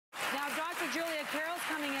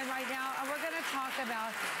talk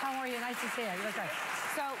about, how are you? Nice to see you. You look great.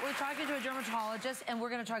 So we're talking to a dermatologist, and we're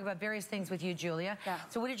going to talk about various things with you, Julia. Yeah.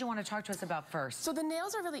 So what did you want to talk to us about first? So the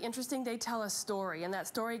nails are really interesting. They tell a story, and that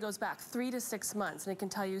story goes back 3 to 6 months, and it can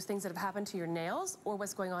tell you things that have happened to your nails or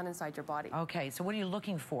what's going on inside your body. Okay, so what are you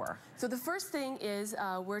looking for? So the first thing is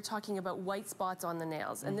we're talking about white spots on the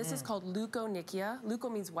nails, and this is called leukonychia.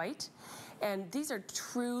 Leuko means white, and these are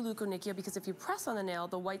true leukonychia because if you press on the nail,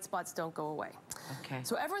 the white spots don't go away. Okay.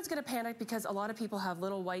 So everyone's going to panic because a lot of people have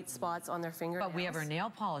little white spots on their fingernails. But we have our nail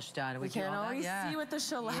polish done. We can't always see with the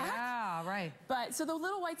shellac. Yeah, right. But so the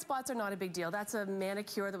little white spots are not a big deal. That's a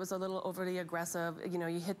manicure that was a little overly aggressive. You know,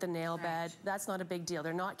 you hit the nail bed. That's not a big deal.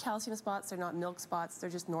 They're not calcium spots. They're not milk spots. They're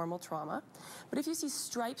just normal trauma. But if you see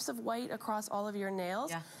stripes of white across all of your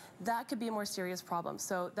nails, that could be a more serious problem.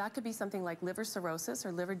 So that could be something like liver cirrhosis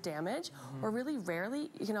or liver damage, or really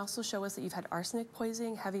rarely, you can also show us that you've had arsenic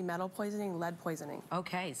poisoning, heavy metal poisoning, lead poisoning.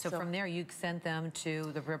 Okay, so from there you sent them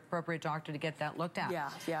to the appropriate doctor to get that looked at.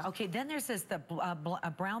 Yeah, yeah. Okay, then there's this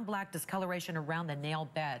brown-black discoloration around the nail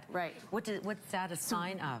bed. Right. What's that a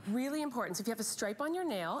sign of? Really important. So if you have a stripe on your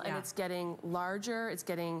nail and it's getting larger, it's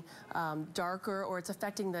getting darker, or it's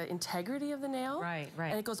affecting the integrity of the nail. Right,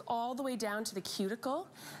 right. And it goes all the way down to the cuticle.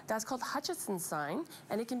 That's called Hutchinson's sign,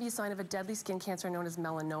 and it can be a sign of a deadly skin cancer known as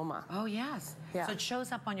melanoma. Oh, yes. Yeah. So it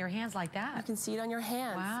shows up on your hands like that. You can see it on your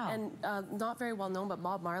hands. Wow. And not very well known, but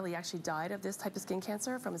Bob Marley actually died of this type of skin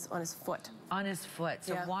cancer on his foot. On his foot.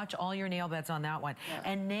 So watch all your nail beds on that one.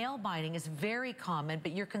 Yeah. And nail biting is very common,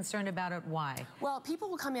 but you're concerned about it. Why? Well, people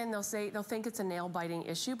will come in, they'll think it's a nail biting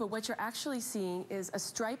issue, but what you're actually seeing is a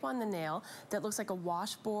stripe on the nail that looks like a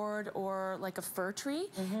washboard or like a fir tree.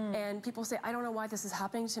 And people say, I don't know why this is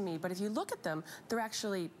happening to me, but if you look at them, they're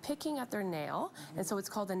actually picking at their nail, and so it's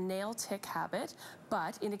called a nail tick habit.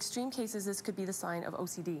 But in extreme cases, this could be the sign of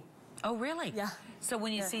OCD. Oh, really? Yeah. So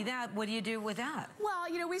when you see that, what do you do with that? Well,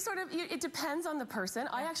 you know, it depends on the person.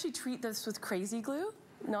 I actually treat this with crazy glue.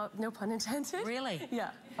 No pun intended. Really? Yeah.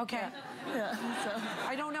 Okay. Yeah. So.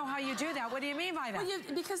 I don't know how you do that. What do you mean by that? Well,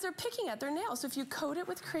 because they're picking at their nails. So if you coat it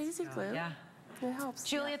with crazy glue, it helps.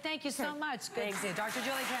 Julia, thank you so much. Good to see you. Dr.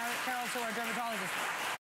 Julia Carroll, our dermatologist.